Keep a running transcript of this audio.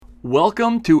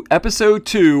Welcome to episode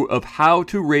 2 of How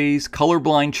to Raise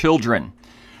Colorblind Children.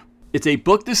 It's a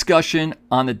book discussion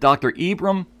on the Dr.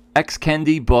 Ibram X.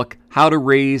 Kendi book, How to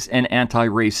Raise an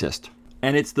Anti-Racist.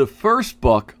 And it's the first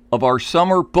book of our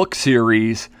summer book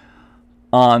series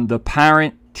on the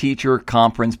Parent Teacher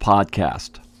Conference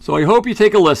podcast. So I hope you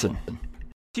take a listen.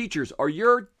 Teachers, are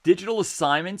your digital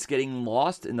assignments getting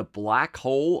lost in the black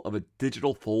hole of a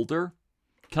digital folder?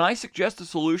 Can I suggest a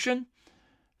solution?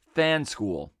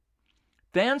 FanSchool.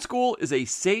 FanSchool is a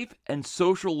safe and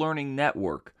social learning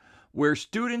network where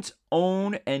students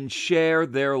own and share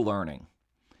their learning.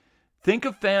 Think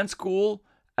of FanSchool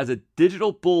as a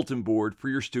digital bulletin board for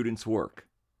your students' work.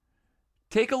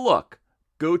 Take a look.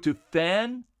 Go to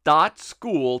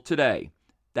fan.school today.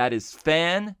 That is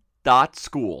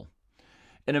fan.school.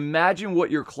 And imagine what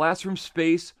your classroom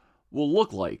space will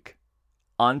look like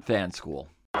on FanSchool.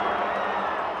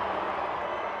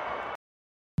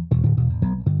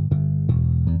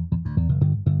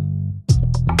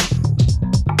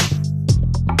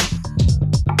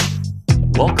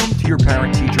 Welcome to your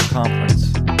Parent-Teacher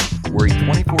Conference, where a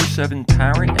 24/7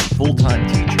 parent and full-time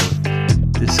teacher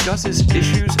discusses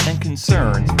issues and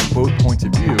concerns from both points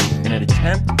of view in an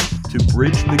attempt to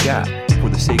bridge the gap for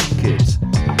the sake of kids.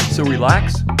 So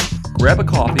relax, grab a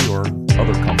coffee or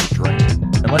other comfort drink,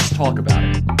 and let's talk about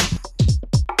it.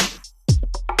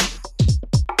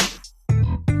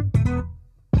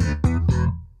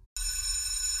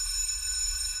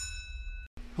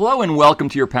 Hello and welcome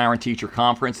to your Parent-Teacher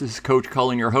Conference. This is Coach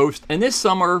Cullen, your host. And this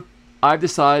summer, I've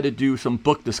decided to do some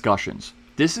book discussions.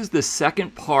 This is the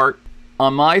second part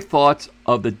on my thoughts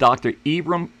of the Dr.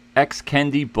 Ibram X.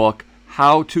 Kendi book,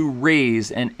 How to Raise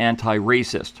an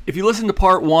Anti-Racist. If you listen to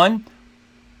part 1,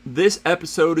 this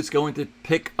episode is going to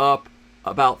pick up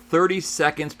about 30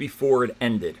 seconds before it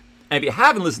ended. And if you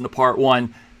haven't listened to part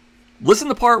 1, listen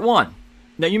to part 1.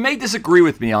 Now, you may disagree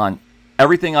with me on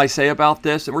everything I say about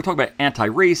this, and we're talking about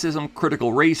anti-racism,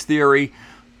 critical race theory,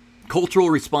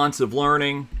 cultural responsive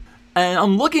learning. And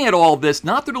I'm looking at all of this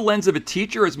not through the lens of a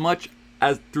teacher as much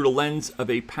as through the lens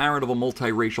of a parent of a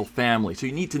multiracial family. So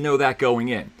you need to know that going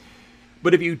in.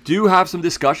 But if you do have some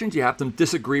discussions, you have some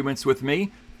disagreements with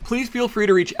me, please feel free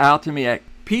to reach out to me at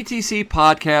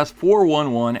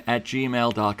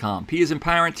ptcpodcast411@gmail.com. P is in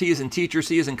parent, T is in teacher,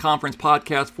 C is in conference,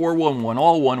 podcast 411,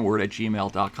 all one word, at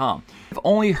gmail.com. I've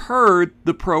only heard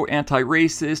the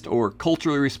pro-anti-racist or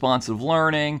culturally responsive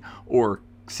learning or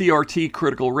CRT,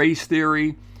 critical race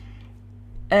theory.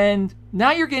 And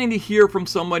now you're getting to hear from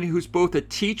somebody who's both a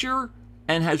teacher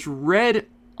and has read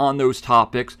on those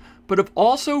topics, but have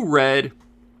also read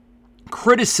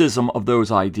criticism of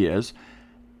those ideas.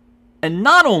 And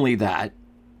not only that,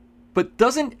 but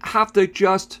doesn't have to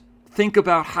just think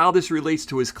about how this relates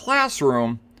to his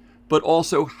classroom, but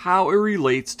also how it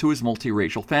relates to his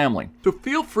multiracial family. So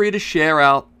feel free to share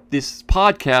out this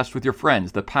podcast with your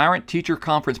friends. The Parent Teacher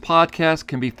Conference podcast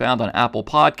can be found on Apple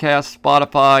Podcasts,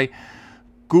 Spotify,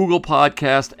 Google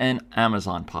Podcasts, and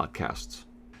Amazon Podcasts.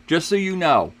 Just so you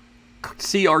know,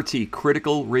 CRT,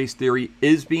 critical race theory,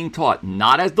 is being taught,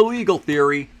 not as the legal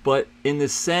theory, but in the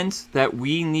sense that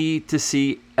we need to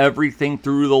see everything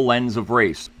through the lens of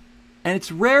race. And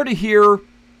it's rare to hear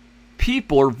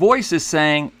people or voices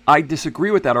saying, I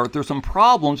disagree with that, or there's some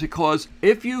problems, because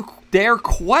if you dare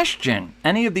question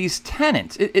any of these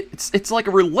tenets, it's like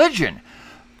a religion.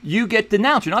 You get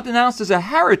denounced. You're not denounced as a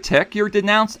heretic, you're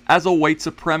denounced as a white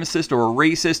supremacist or a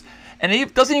racist, and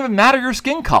it doesn't even matter your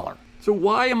skin color. So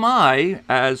why am I,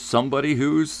 as somebody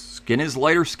whose skin is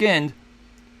lighter skinned,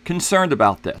 concerned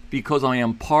about this? Because I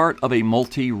am part of a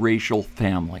multiracial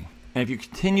family. And if you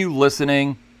continue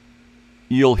listening,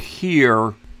 you'll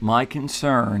hear my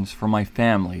concerns for my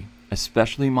family,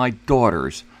 especially my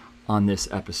daughters, on this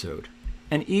episode.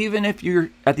 And even if you're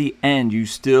at the end, you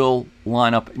still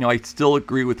line up, I still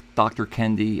agree with Dr.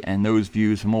 Kendi and those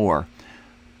views more.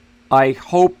 I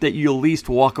hope that you at least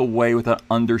walk away with an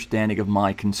understanding of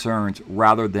my concerns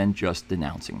rather than just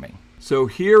denouncing me. So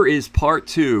here is part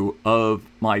 2 of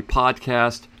my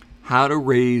podcast, How to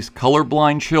Raise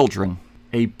Colorblind Children,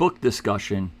 a book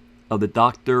discussion of the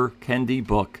Dr. Kendi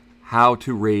book, How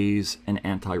to Raise an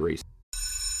Anti-Racist.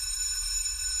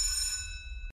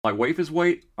 My wife is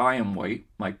white, I am white,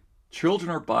 my children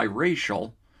are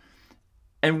biracial,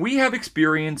 and we have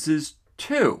experiences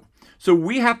too. So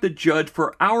we have to judge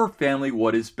for our family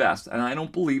what is best, and I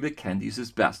don't believe that Kendi's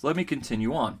is best. Let me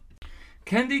continue on.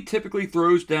 Kendi typically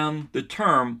throws down the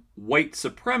term white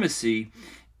supremacy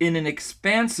in an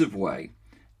expansive way,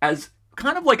 as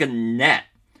kind of like a net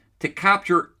to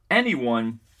capture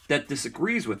anyone that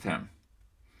disagrees with him.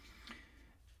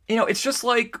 It's just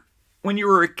like when you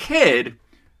were a kid,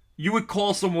 you would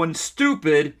call someone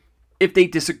stupid if they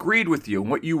disagreed with you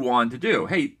and what you wanted to do.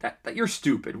 Hey, that you're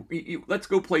stupid. Let's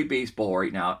go play baseball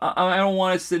right now. I don't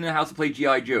want to sit in the house and play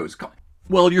G.I. Joes.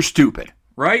 Well, you're stupid,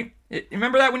 right?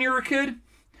 Remember that when you were a kid?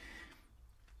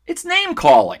 It's name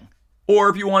calling. Or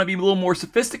if you want to be a little more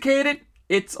sophisticated,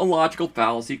 it's a logical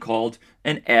fallacy called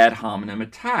an ad hominem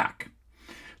attack.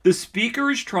 The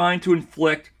speaker is trying to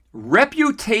inflict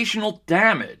reputational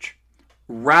damage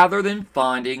rather than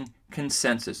finding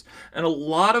consensus. And a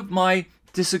lot of my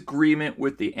disagreement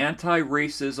with the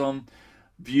anti-racism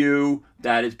view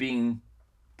that is being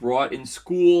brought in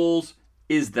schools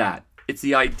is that it's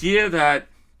the idea that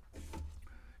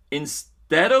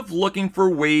instead of looking for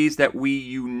ways that we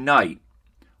unite,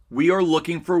 we are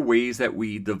looking for ways that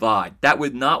we divide. That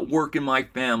would not work in my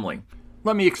family.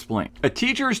 Let me explain. A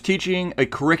teacher is teaching a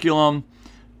curriculum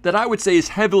that I would say is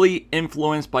heavily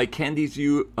influenced by Kendi's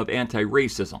view of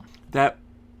anti-racism. That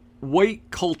white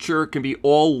culture can be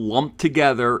all lumped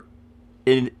together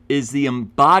and is the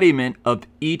embodiment of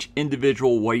each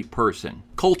individual white person.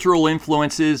 Cultural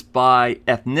influences by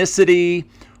ethnicity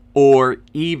or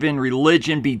even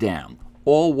religion be damned.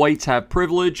 All whites have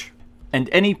privilege, and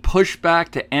any pushback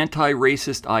to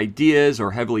anti-racist ideas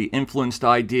or heavily influenced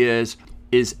ideas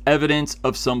is evidence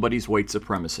of somebody's white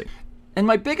supremacy. And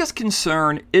my biggest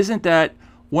concern isn't that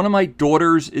one of my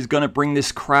daughters is going to bring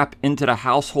this crap into the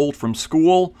household from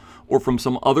school or from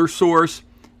some other source,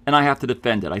 and I have to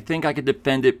defend it. I think I could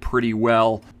defend it pretty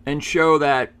well and show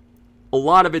that a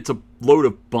lot of it's a load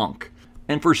of bunk.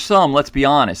 And for some, let's be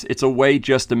honest, it's a way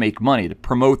just to make money, to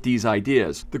promote these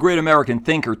ideas. The great American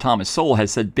thinker Thomas Sowell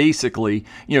has said basically,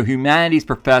 humanities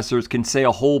professors can say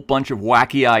a whole bunch of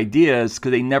wacky ideas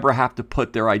because they never have to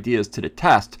put their ideas to the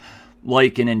test,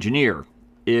 like an engineer.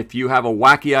 If you have a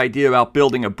wacky idea about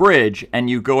building a bridge and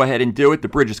you go ahead and do it, the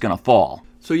bridge is going to fall.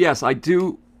 So yes, I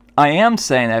am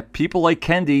saying that people like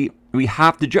Kendi, we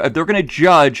have to judge. If they're going to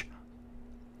judge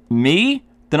me,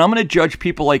 then I'm going to judge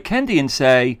people like Kendi and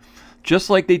say,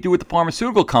 just like they do with the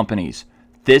pharmaceutical companies,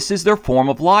 this is their form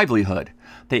of livelihood.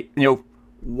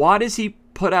 Why does he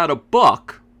put out a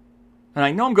book? And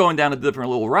I know I'm going down a different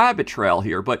little rabbit trail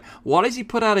here, but why does he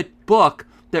put out a book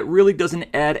that really doesn't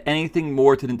add anything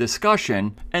more to the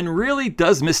discussion and really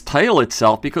does mistitle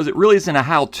itself because it really isn't a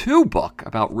how-to book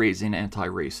about raising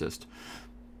anti-racist?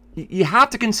 You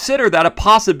have to consider that a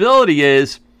possibility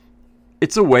is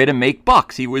it's a way to make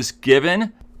bucks. He was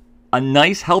given a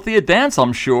nice, healthy advance,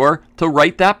 I'm sure, to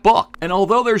write that book. And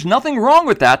although there's nothing wrong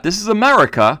with that, this is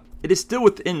America, it is still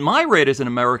within my right as an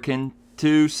American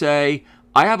to say,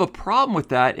 I have a problem with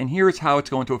that, and here's how it's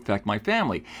going to affect my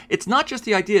family. It's not just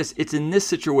the ideas, it's in this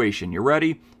situation. You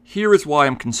ready? Here is why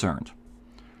I'm concerned.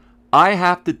 I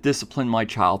have to discipline my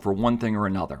child for one thing or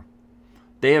another.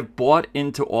 They have bought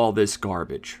into all this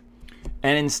garbage.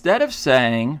 And instead of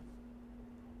saying,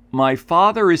 my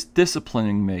father is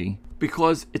disciplining me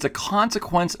because it's a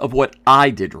consequence of what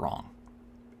I did wrong.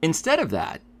 Instead of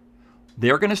that,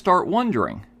 they're going to start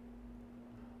wondering,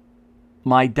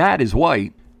 my dad is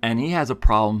white and he has a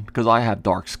problem because I have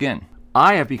dark skin.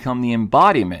 I have become the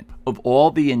embodiment of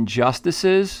all the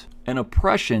injustices and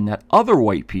oppression that other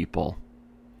white people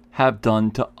have done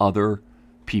to other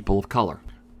people of color.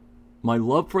 My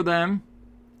love for them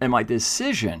and my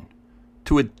decision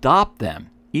to adopt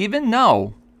them, even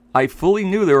though I fully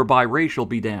knew they were biracial,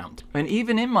 be damned. And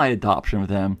even in my adoption of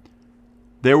them,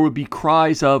 there would be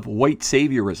cries of white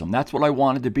saviorism. That's what I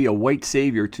wanted to be, a white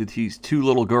savior to these two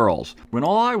little girls, when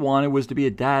all I wanted was to be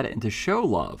a dad and to show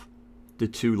love to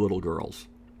two little girls.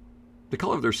 The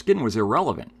color of their skin was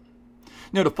irrelevant.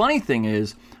 Now, the funny thing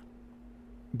is,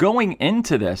 going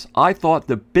into this, I thought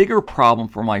the bigger problem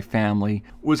for my family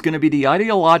was going to be the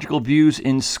ideological views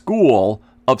in school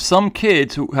of some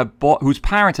kids whose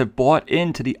parents have bought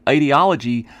into the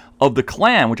ideology of the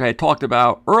Klan, which I had talked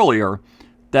about earlier,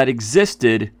 that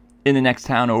existed in the next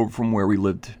town over from where we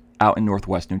lived out in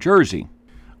Northwest New Jersey.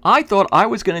 I thought I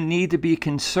was going to need to be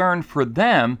concerned for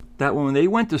them that when they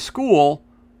went to school,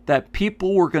 that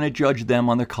people were going to judge them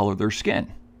on the color of their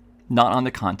skin, not on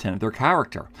the content of their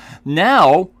character.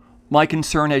 Now, my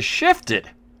concern has shifted,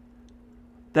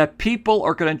 that people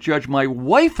are going to judge my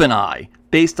wife and I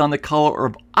based on the color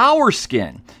of our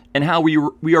skin and how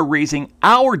we are raising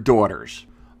our daughters,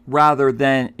 rather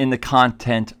than in the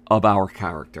content of our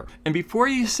character. And before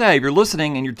you say, if you're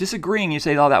listening and you're disagreeing, you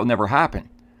say, oh, that would never happen.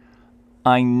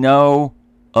 I know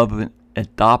of an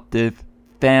adoptive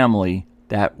family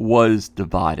that was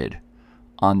divided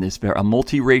on this, a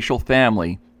multiracial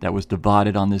family that was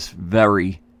divided on this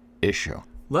very issue.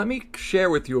 Let me share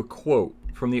with you a quote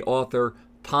from the author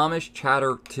Thomas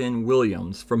Chatterton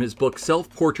Williams from his book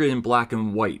Self-Portrait in Black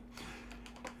and White.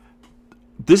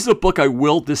 This is a book I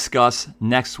will discuss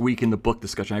next week in the book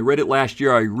discussion. I read it last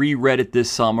year. I reread it this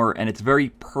summer, and it's very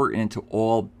pertinent to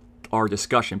all our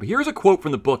discussion. But here's a quote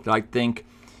from the book that I think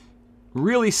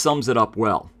really sums it up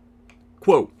well.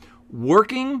 Quote,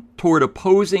 "Working toward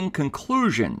opposing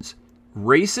conclusions,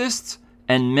 racists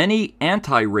and many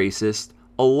anti-racists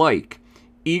alike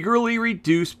eagerly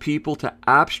reduce people to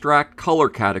abstract color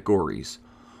categories,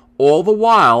 all the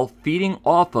while feeding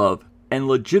off of and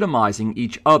legitimizing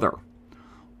each other,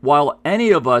 while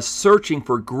any of us searching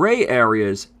for gray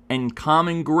areas and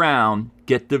common ground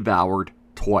get devoured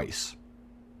twice."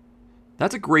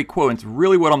 That's a great quote. It's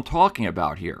really what I'm talking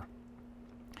about here.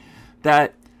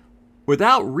 That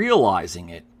without realizing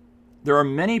it, there are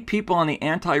many people on the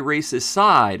anti-racist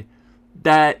side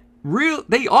that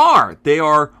they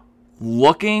are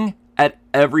looking at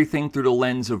everything through the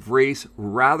lens of race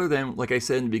rather than, like I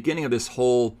said in the beginning of this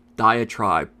whole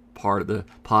diatribe part of the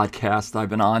podcast I've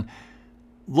been on,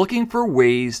 looking for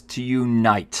ways to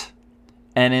unite.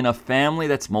 And in a family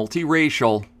that's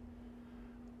multiracial,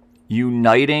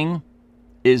 uniting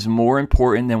is more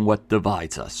important than what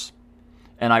divides us.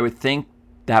 And I would think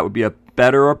that would be a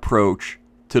better approach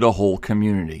to the whole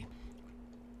community.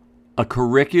 A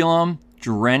curriculum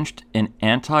drenched in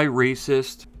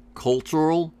anti-racist,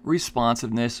 cultural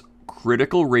responsiveness,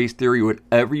 critical race theory,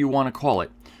 whatever you want to call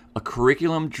it, a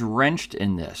curriculum drenched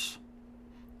in this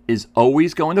is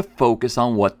always going to focus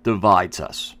on what divides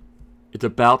us. It's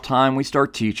about time we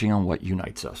start teaching on what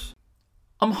unites us.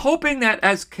 I'm hoping that,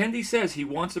 as Kendi says, he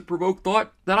wants to provoke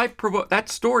thought, that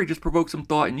story just provoked some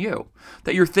thought in you.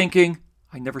 That you're thinking,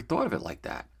 I never thought of it like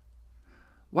that.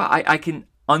 Wow, I can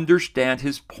understand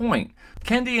his point.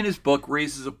 Kendi in his book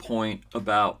raises a point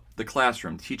about the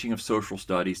classroom, teaching of social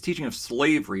studies, teaching of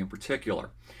slavery in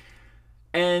particular.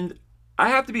 And I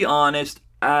have to be honest,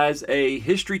 as a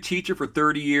history teacher for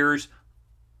 30 years,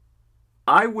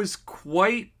 I was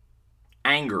quite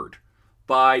angered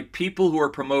by people who are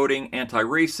promoting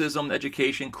anti-racism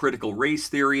education, critical race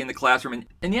theory in the classroom.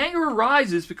 And the anger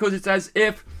arises because it's as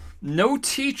if no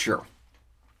teacher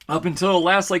up until the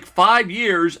last 5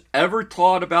 years ever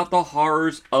taught about the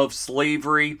horrors of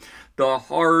slavery, the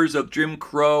horrors of Jim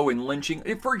Crow and lynching.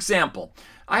 For example,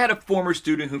 I had a former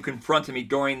student who confronted me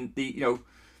during the,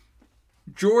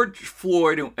 George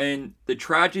Floyd and the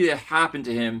tragedy that happened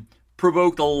to him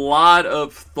provoked a lot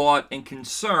of thought and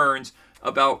concerns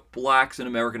about blacks in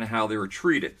America and how they were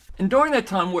treated. And during that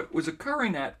time, what was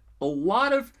occurring that a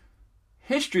lot of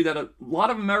history that a lot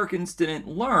of Americans didn't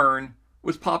learn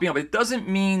was popping up. It doesn't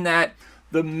mean that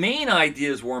the main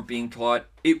ideas weren't being taught.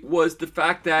 It was the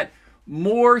fact that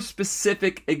more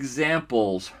specific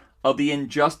examples of the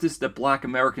injustice that black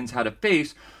Americans had to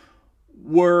face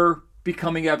were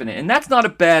becoming evident. And that's not a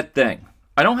bad thing.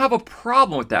 I don't have a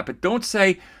problem with that, but don't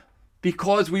say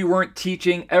because we weren't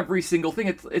teaching every single thing.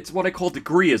 It's what I call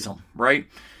degreeism, right?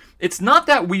 It's not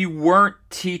that we weren't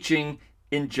teaching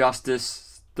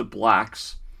injustice to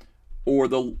blacks or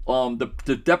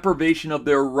the deprivation of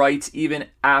their rights even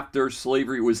after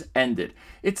slavery was ended.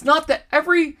 It's not that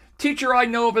every teacher I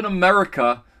know of in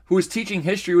America who was teaching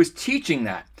history was teaching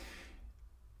that.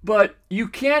 But you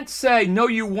can't say, no,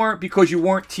 you weren't because you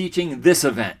weren't teaching this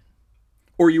event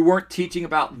or you weren't teaching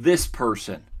about this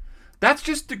person. That's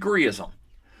just degreeism.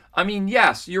 I mean,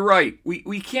 yes, you're right.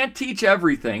 We can't teach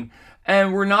everything,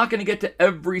 and we're not going to get to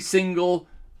every single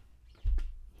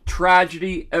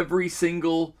tragedy, every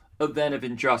single event of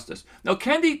injustice. Now,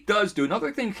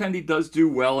 another thing Kendi does do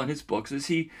well in his books is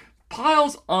he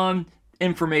piles on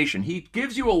information. He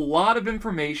gives you a lot of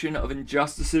information of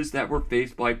injustices that were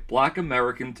faced by black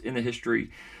Americans in the history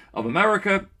of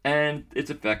America and its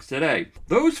effects today.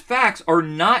 Those facts are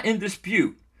not in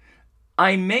dispute.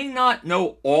 I may not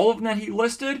know all of them that he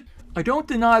listed. I don't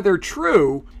deny they're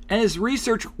true, and his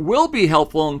research will be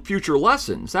helpful in future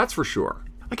lessons, that's for sure.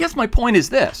 I guess my point is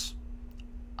this.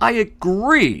 I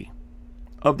agree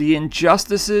of the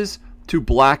injustices to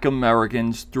black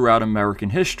Americans throughout American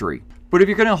history. But if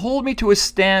you're going to hold me to a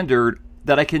standard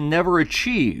that I can never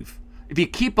achieve, if you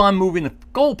keep on moving the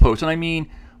goalposts, and I mean,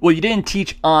 well, you didn't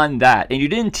teach on that, and you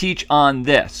didn't teach on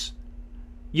this,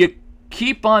 you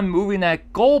keep on moving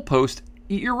that goalpost,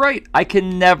 you're right. I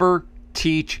can never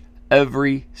teach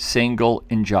every single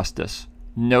injustice.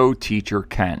 No teacher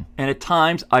can. And at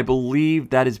times, I believe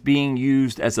that is being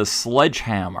used as a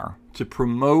sledgehammer to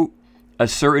promote a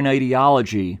certain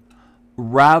ideology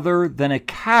rather than a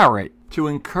carrot to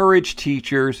encourage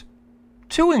teachers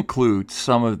to include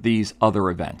some of these other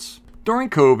events. During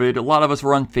COVID, a lot of us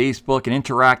were on Facebook and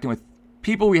interacting with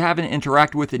people we haven't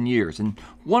interacted with in years. And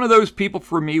one of those people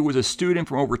for me was a student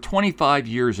from over 25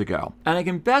 years ago. And I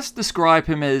can best describe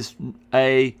him as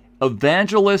a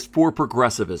evangelist for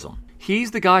progressivism.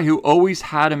 He's the guy who always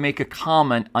had to make a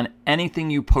comment on anything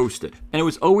you posted, and it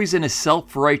was always in a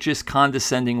self-righteous,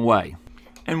 condescending way.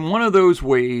 And one of those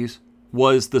ways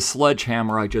was the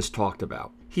sledgehammer I just talked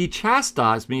about. He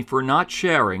chastised me for not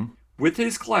sharing with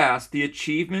his class the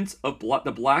achievements of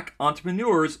the black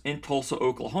entrepreneurs in Tulsa,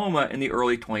 Oklahoma in the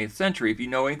early 20th century. If you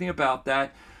know anything about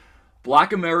that,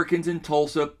 black Americans in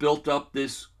Tulsa built up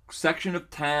this section of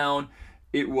town.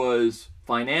 It was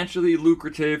financially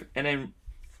lucrative, and then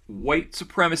white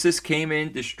supremacists came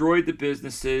in, destroyed the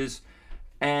businesses,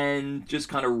 and just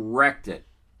kind of wrecked it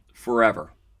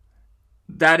forever.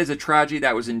 That is a tragedy.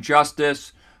 That was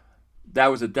injustice. That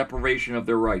was a deprivation of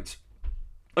their rights.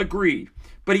 Agreed.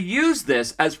 But he used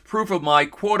this as proof of my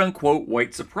quote-unquote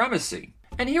white supremacy.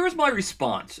 And here was my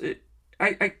response.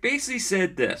 I basically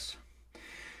said this.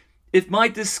 If my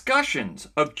discussions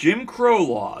of Jim Crow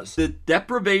laws, the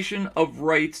deprivation of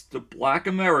rights to black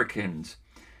Americans,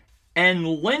 and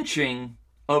lynching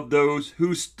of those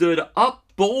who stood up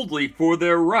boldly for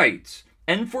their rights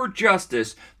and for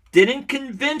justice didn't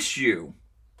convince you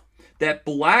that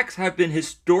blacks have been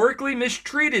historically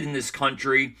mistreated in this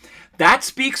country, that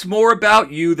speaks more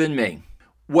about you than me.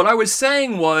 What I was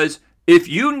saying was, if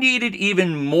you needed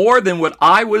even more than what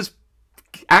I was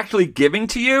actually giving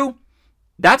to you,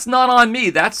 that's not on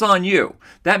me, that's on you.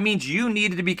 That means you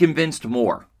needed to be convinced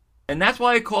more. And that's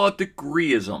why I call it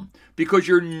degreeism, because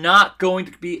you're not going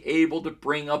to be able to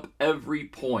bring up every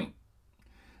point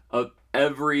of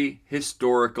every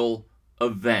historical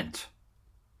event.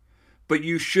 But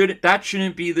that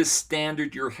shouldn't be the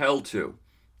standard you're held to.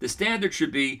 The standard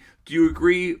should be, do you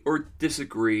agree or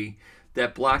disagree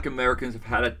that black Americans have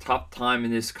had a tough time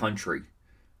in this country?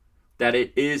 That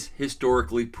it is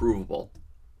historically provable?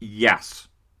 Yes.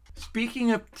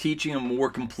 Speaking of teaching a more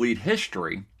complete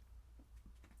history,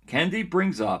 Kendi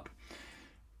brings up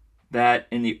that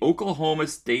in the Oklahoma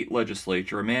state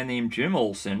legislature, a man named Jim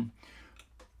Olson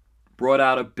brought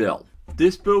out a bill.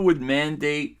 This bill would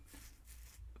mandate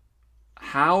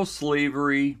how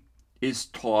slavery is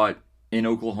taught in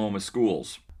Oklahoma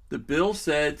schools. The bill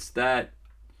says that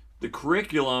the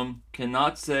curriculum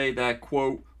cannot say that,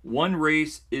 quote, one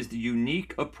race is the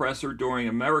unique oppressor during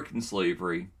American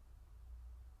slavery,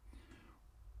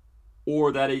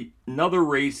 or that another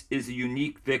race is a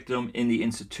unique victim in the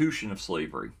institution of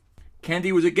slavery.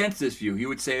 Kendi was against this view. He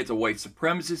would say it's a white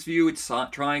supremacist view. It's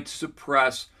trying to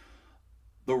suppress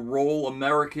the role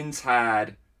Americans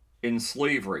had in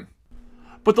slavery.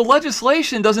 But the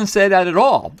legislation doesn't say that at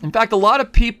all. In fact, a lot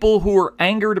of people who are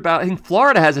angered about, I think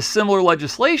Florida has a similar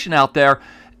legislation out there,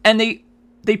 and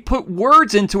they put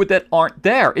words into it that aren't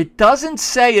there. It doesn't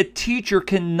say a teacher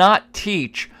cannot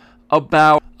teach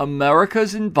about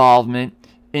America's involvement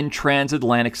in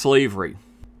transatlantic slavery.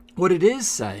 What it is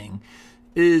saying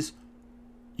is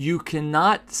you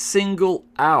cannot single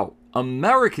out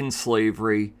American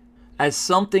slavery as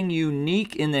something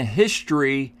unique in the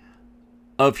history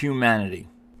of humanity.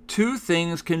 Two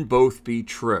things can both be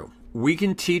true. We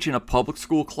can teach in a public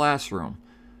school classroom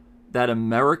that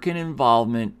American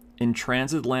involvement in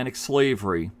transatlantic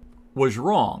slavery was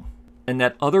wrong, and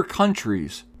that other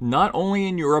countries, not only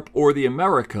in Europe or the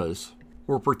Americas,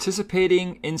 were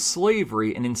participating in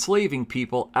slavery and enslaving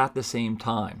people at the same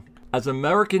time. As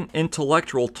American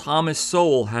intellectual Thomas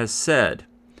Sowell has said,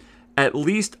 at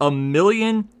least 1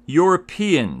 million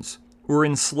Europeans were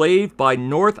enslaved by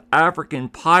North African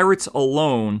pirates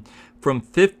alone from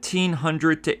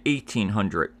 1500 to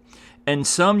 1800, and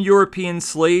some European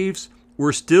slaves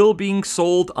were still being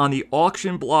sold on the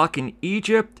auction block in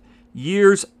Egypt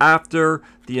years after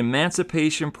the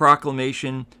Emancipation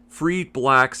Proclamation freed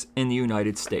blacks in the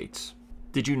United States.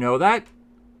 Did you know that?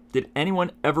 Did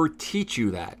anyone ever teach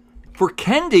you that? For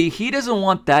Kendi, he doesn't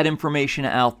want that information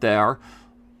out there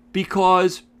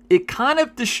because it kind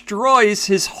of destroys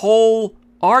his whole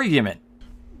argument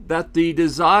that the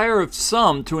desire of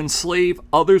some to enslave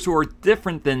others who are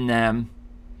different than them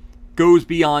goes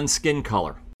beyond skin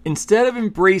color. Instead of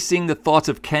embracing the thoughts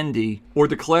of Kendi or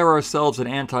declare ourselves an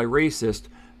anti-racist,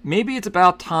 maybe it's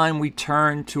about time we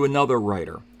turn to another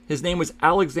writer. His name was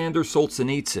Alexander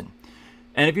Solzhenitsyn.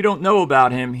 And if you don't know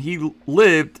about him, he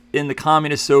lived in the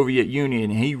communist Soviet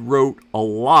Union. He wrote a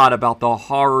lot about the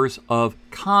horrors of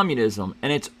communism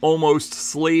and its almost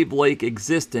slave-like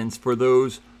existence for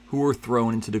those who were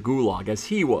thrown into the gulag, as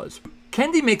he was.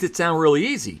 Kendi makes it sound really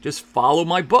easy. Just follow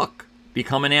my book,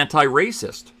 become an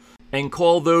anti-racist, and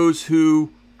call those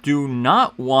who do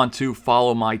not want to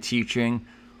follow my teaching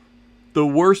the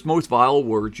worst, most vile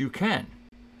words you can.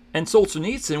 And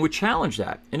Solzhenitsyn would challenge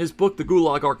that. In his book, The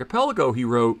Gulag Archipelago, he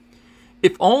wrote,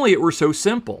 if only it were so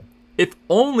simple. If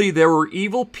only there were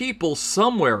evil people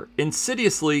somewhere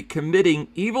insidiously committing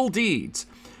evil deeds,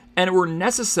 and it were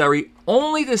necessary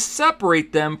only to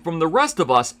separate them from the rest of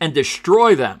us and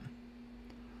destroy them.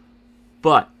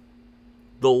 But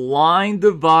the line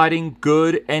dividing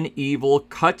good and evil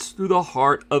cuts through the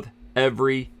heart of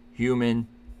every human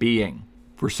being.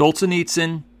 For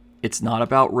Solzhenitsyn, it's not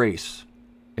about race.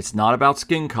 It's not about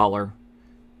skin color.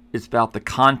 It's about the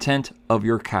content of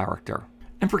your character.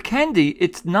 And for Kendi,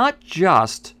 it's not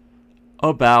just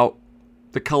about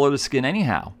the color of the skin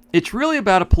anyhow. It's really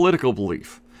about a political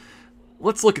belief.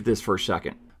 Let's look at this for a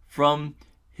second. From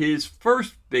his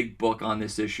first big book on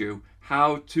this issue,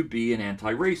 How to Be an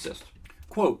Anti-Racist.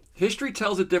 Quote, history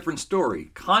tells a different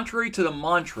story. Contrary to the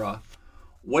mantra,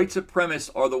 white supremacists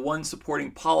are the ones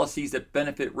supporting policies that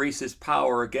benefit racist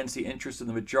power against the interests of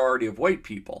the majority of white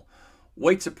people.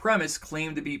 White supremacists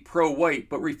claim to be pro-white,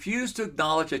 but refuse to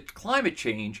acknowledge that climate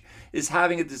change is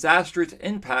having a disastrous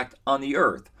impact on the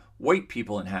earth white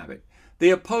people inhabit. They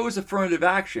oppose affirmative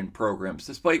action programs,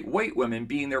 despite white women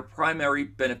being their primary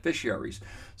beneficiaries.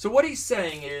 So what he's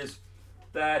saying is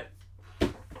that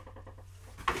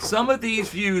some of these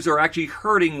views are actually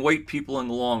hurting white people in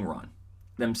the long run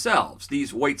themselves,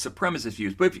 these white supremacist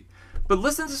views. But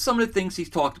listen to some of the things he's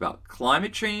talked about.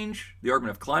 Climate change, the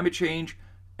argument of climate change,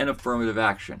 and affirmative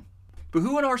action. But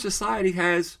who in our society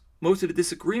has most of the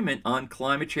disagreement on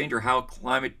climate change or how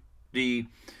the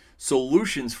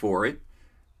solutions for it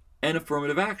and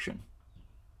affirmative action?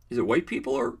 Is it white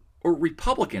people or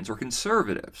Republicans or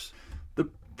conservatives? The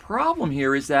problem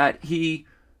here is that he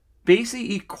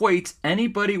basically equates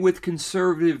anybody with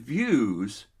conservative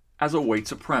views as a white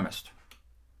supremacist.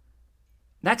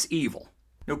 That's evil.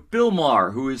 Bill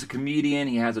Maher, who is a comedian,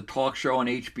 he has a talk show on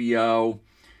HBO,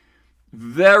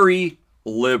 very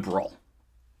liberal.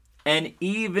 And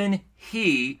even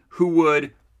he, who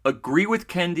would agree with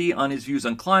Kendi on his views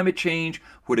on climate change,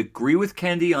 would agree with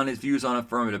Kendi on his views on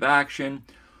affirmative action,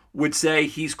 would say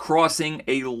he's crossing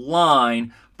a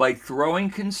line by throwing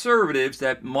conservatives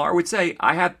that Maher would say,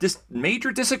 I have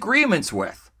major disagreements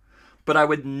with, but I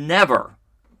would never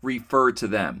refer to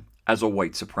them as a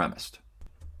white supremacist.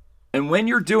 And when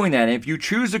you're doing that, if you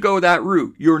choose to go that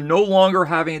route, you're no longer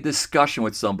having a discussion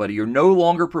with somebody. You're no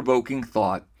longer provoking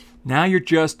thought. Now you're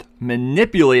just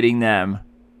manipulating them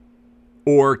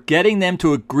or getting them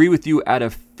to agree with you out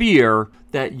of fear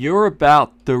that you're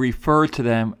about to refer to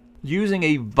them using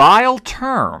a vile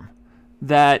term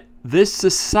that this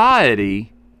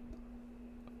society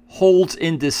holds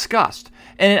in disgust.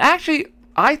 And it actually,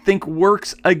 I think,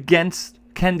 works against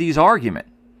Kendi's argument.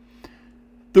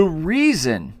 The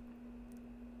reason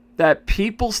that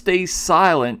people stay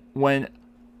silent when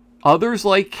others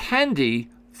like Kendi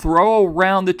throw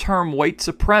around the term white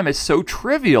supremacist so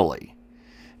trivially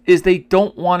is they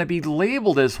don't want to be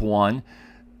labeled as one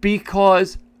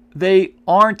because they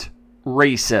aren't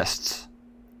racists.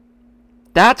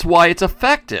 That's why it's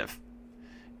effective.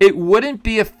 It wouldn't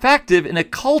be effective in a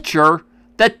culture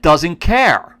that doesn't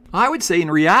care. I would say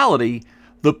in reality,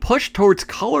 the push towards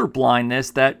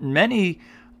colorblindness that many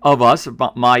of us,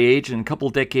 about my age and a couple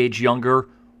decades younger,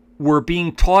 were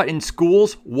being taught in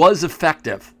schools was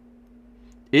effective.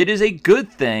 It is a good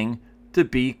thing to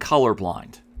be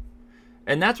colorblind.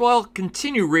 And that's why I'll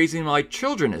continue raising my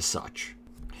children as such.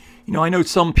 I know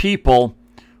some people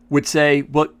would say,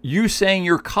 but you saying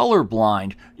you're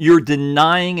colorblind, you're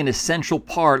denying an essential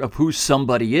part of who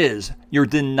somebody is. You're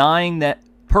denying that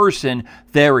person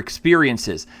their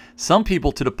experiences. Some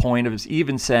people to the point of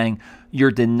even saying,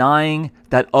 you're denying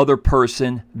that other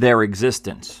person their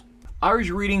existence. I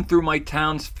was reading through my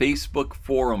town's Facebook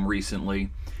forum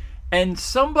recently, and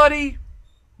somebody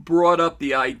brought up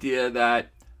the idea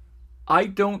that I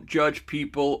don't judge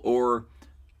people or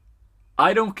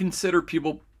I don't consider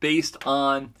people based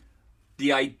on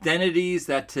the identities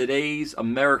that today's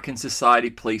American society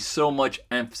places so much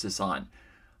emphasis on.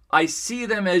 I see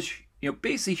them as,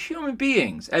 basically human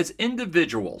beings, as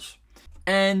individuals.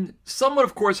 And someone,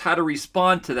 of course, had to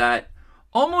respond to that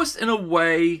almost in a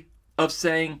way of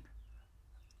saying,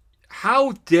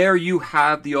 how dare you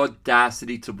have the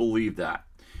audacity to believe that?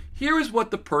 Here is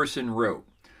what the person wrote.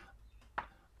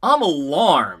 I'm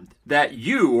alarmed that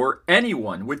you or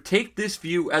anyone would take this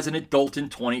view as an adult in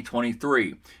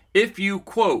 2023. If you,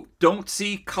 quote, don't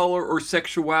see color or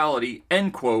sexuality,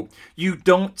 end quote, you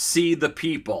don't see the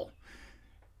people.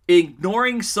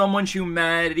 Ignoring someone's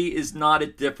humanity is not a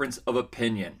difference of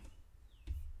opinion.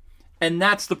 And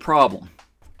that's the problem.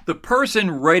 The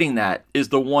person writing that is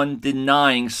the one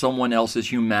denying someone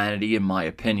else's humanity, in my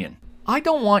opinion. I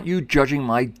don't want you judging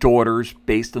my daughters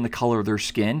based on the color of their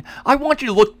skin. I want you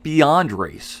to look beyond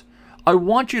race. I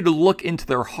want you to look into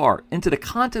their heart, into the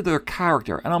content of their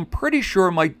character, and I'm pretty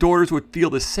sure my daughters would feel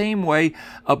the same way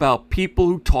about people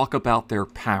who talk about their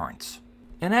parents.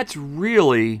 And that's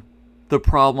really the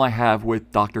problem I have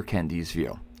with Dr. Kendi's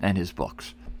view and his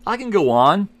books. I can go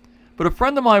on, but a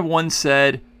friend of mine once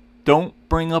said, don't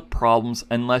bring up problems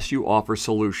unless you offer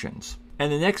solutions.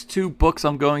 And the next two books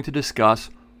I'm going to discuss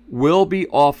will be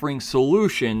offering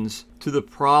solutions to the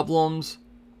problems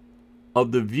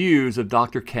of the views of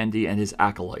Dr. Kendi and his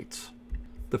acolytes.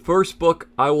 The first book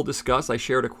I will discuss, I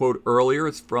shared a quote earlier,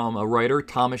 it's from a writer,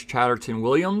 Thomas Chatterton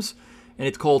Williams, and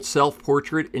it's called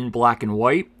Self-Portrait in Black and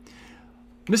White.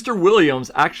 Mr.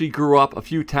 Williams actually grew up a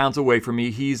few towns away from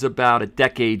me. He's about a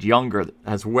decade younger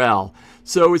as well.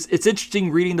 So it's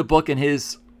interesting reading the book and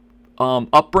his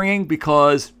upbringing,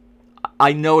 because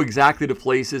I know exactly the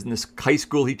places and this high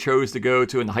school he chose to go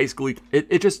to and the high school.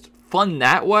 It's just fun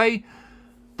that way.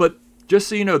 But just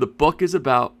so you know, the book is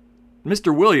about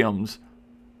Mr. Williams,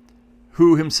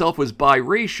 who himself was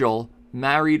biracial,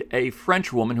 married a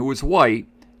French woman who was white,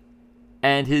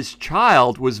 and his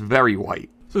child was very white.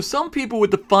 So some people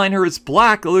would define her as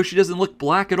black, although she doesn't look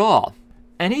black at all.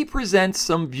 And he presents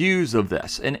some views of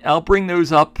this, and I'll bring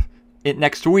those up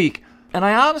next week. And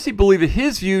I honestly believe that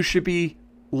his views should be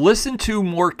listened to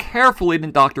more carefully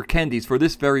than Dr. Kendi's for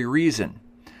this very reason.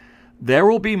 There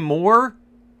will be more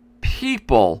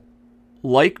people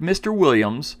like Mr.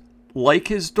 Williams, like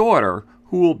his daughter,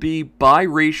 who will be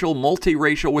biracial,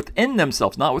 multiracial within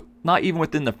themselves, not even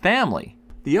within the family.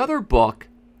 The other book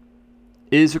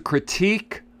is a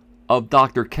critique of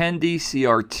Dr. Kendi,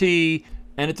 CRT,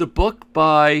 and it's a book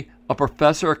by a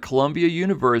professor at Columbia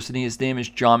University. His name is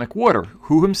John McWhorter,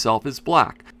 who himself is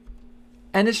black.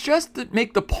 And it's just to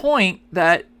make the point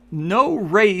that no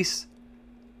race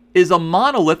is a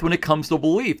monolith when it comes to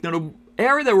belief. Now, the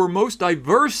area that we're most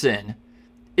diverse in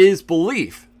is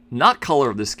belief, not color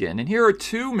of the skin. And here are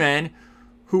two men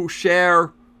who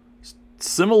share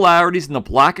similarities in the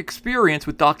black experience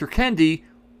with Dr. Kendi,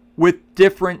 with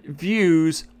different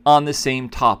views on the same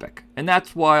topic. And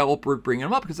that's why I'll bring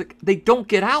them up, because they don't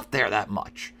get out there that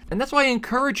much. And that's why I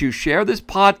encourage you, share these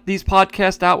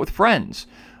podcasts out with friends.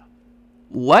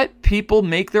 Let people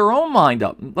make their own mind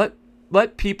up.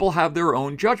 Let people have their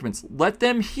own judgments. Let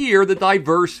them hear the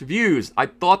diverse views. I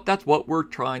thought that's what we're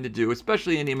trying to do,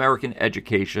 especially in the American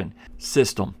education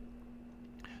system.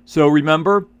 So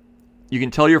remember, you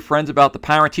can tell your friends about the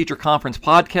Parent-Teacher Conference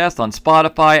podcast on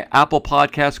Spotify, Apple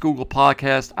Podcasts, Google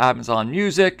Podcasts, Amazon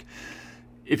Music.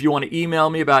 If you want to email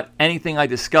me about anything I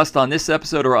discussed on this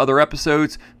episode or other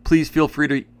episodes, please feel free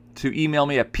to email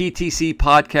me at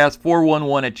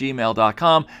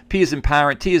ptcpodcast411@gmail.com. P as in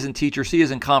parent, T as in teacher, C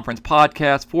as in conference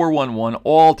podcast, 411,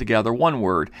 all together, one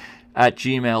word, at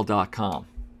gmail.com.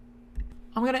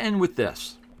 I'm going to end with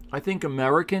this. I think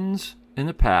Americans in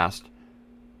the past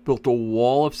built a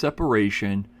wall of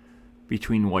separation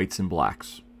between whites and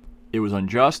blacks. It was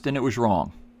unjust and it was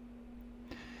wrong.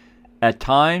 At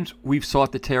times, we've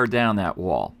sought to tear down that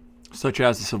wall, such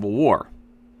as the Civil War.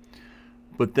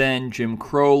 But then Jim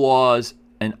Crow laws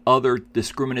and other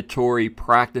discriminatory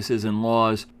practices and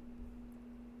laws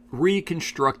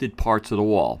reconstructed parts of the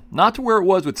wall. Not to where it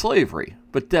was with slavery,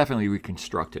 but definitely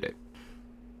reconstructed it.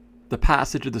 The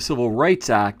passage of the Civil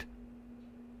Rights Act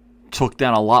took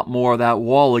down a lot more of that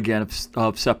wall again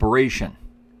of separation.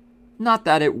 Not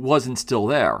that it wasn't still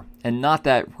there, and not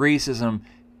that racism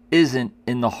isn't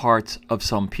in the hearts of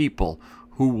some people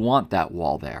who want that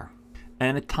wall there.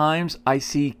 And at times I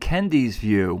see Kendi's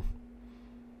view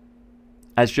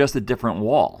as just a different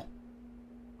wall,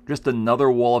 just another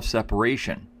wall of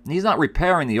separation. And he's not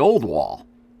repairing the old wall.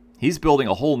 He's building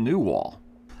a whole new wall.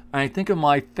 And I think of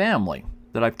my family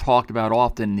that I've talked about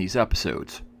often in these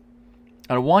episodes.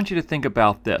 And I want you to think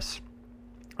about this,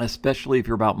 especially if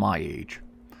you're about my age.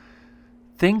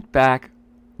 Think back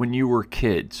when you were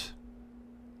kids.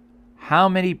 How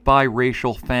many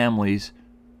biracial families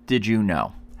did you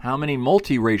know? How many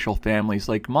multiracial families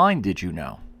like mine did you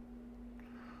know?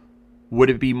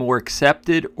 Would it be more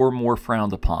accepted or more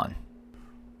frowned upon?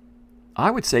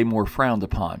 I would say more frowned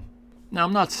upon. Now,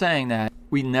 I'm not saying that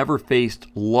we never faced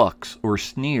looks or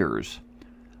sneers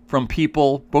from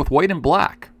people, both white and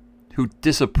black, who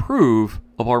disapprove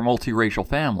of our multiracial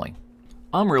family.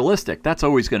 I'm realistic, that's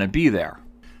always going to be there.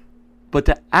 But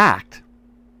to act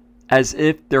as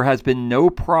if there has been no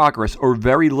progress or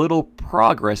very little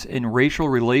progress in racial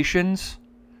relations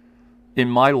in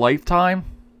my lifetime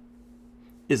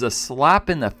is a slap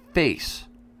in the face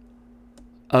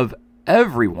of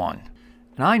everyone.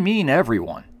 And I mean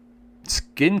everyone.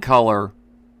 Skin color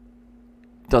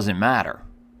doesn't matter.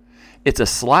 It's a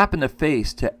slap in the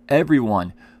face to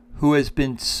everyone who has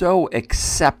been so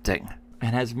accepting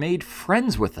and has made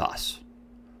friends with us,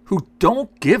 who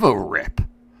don't give a rip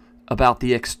about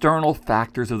the external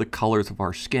factors of the colors of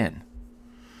our skin,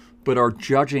 but are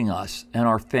judging us and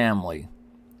our family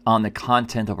on the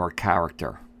content of our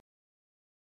character.